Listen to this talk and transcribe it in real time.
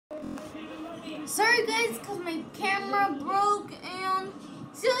Sorry guys, because my camera broke, and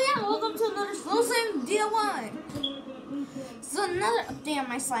so yeah, welcome to another Slow Slime DIY. So another update on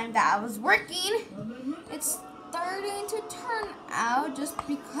my slime that I was working. It's starting to turn out just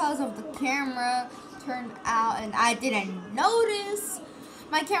because of the camera turned out and I didn't notice.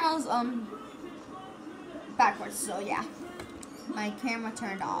 My camera was backwards, so yeah. My camera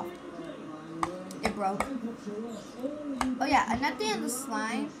turned off. It broke. Oh yeah, and at the end of the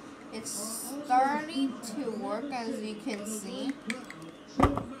slime, it's starting to work, as you can see.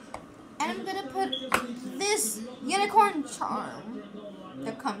 And I'm gonna put this unicorn charm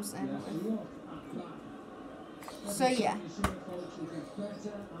that comes in with. So yeah,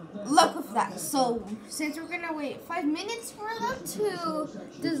 luck with that. So since we're gonna wait 5 minutes for them to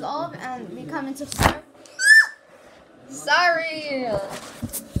dissolve and become into slime. Sorry.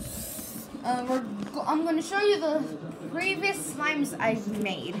 I'm going to show you the previous slimes I've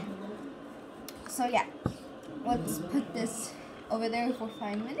made. So yeah, let's put this over there for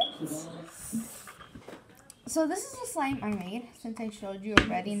 5 minutes. So this is the slime I made, since I showed you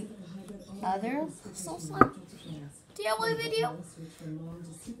already in other Slow Slime DIY video.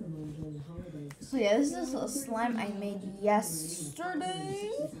 So yeah, this is a slime I made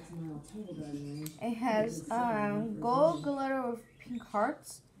yesterday. It has gold glitter with pink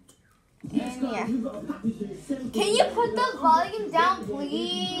hearts. And yeah, can you put the volume down,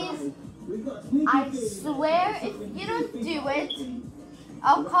 please? I swear, if you don't do it,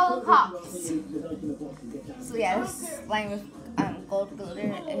 I'll call the cops. So yeah, this is slime with gold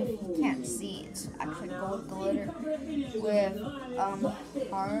glitter. If you can't see, it's actually gold glitter with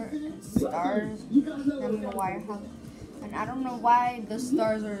heart and stars. I don't know why I have, and I don't know why the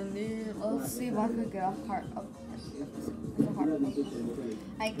stars are in there. Let's see if I can get a heart up.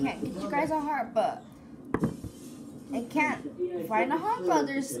 I can't get you guys a heart, but I can't find a heart, but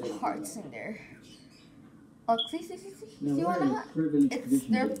there's hearts in there. Oh, see, see what the heart? It's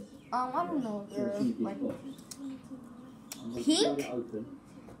they're I don't know, they're like pink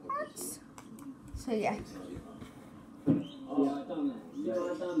hearts. So yeah,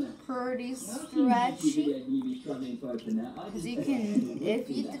 pretty stretchy. As you can, if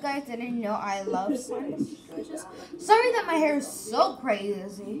you guys didn't know, I love slime stretches. Sorry that my hair is so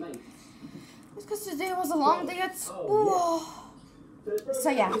crazy. It's because today was a long day at school. So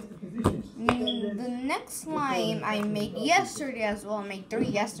yeah, the next slime I made yesterday as well. I made 3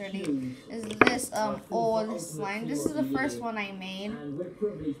 yesterday. Is this old slime? This is the first one I made,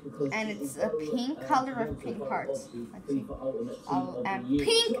 and it's a pink color with pink hearts. Let's see. And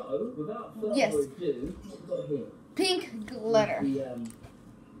pink, yes, pink glitter.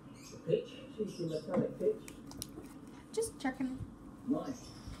 Just checking.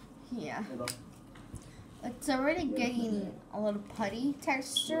 Yeah. It's already getting a little putty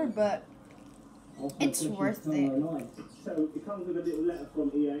texture, but it's worth it.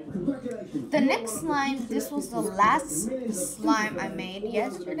 The next slime, this was the last slime I made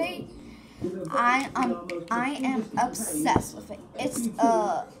yesterday. I am obsessed with it. It's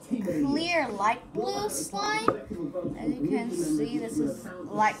a clear light blue slime. As you can see, this is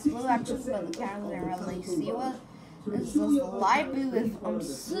light blue. Actually, but the camera didn't really see what. This is light blue with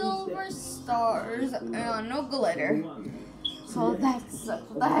silver stars and no glitter. So that's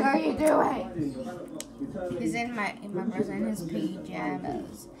what the heck are you doing? He's in my brother's in his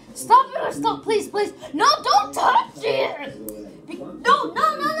pajamas. Stop it! Stop, please! No, don't touch it! No!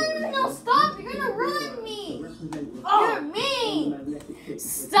 Stop! You're gonna ruin me. You're mean.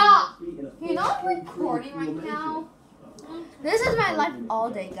 Stop! You know I'm recording right now. This is my life all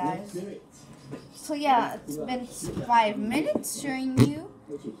day, guys. So yeah, it's been 5 minutes showing you.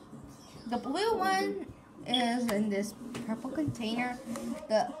 The blue one is in this purple container.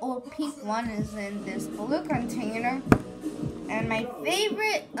 The old pink one is in this blue container. And my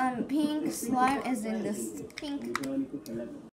favorite pink slime is in this pink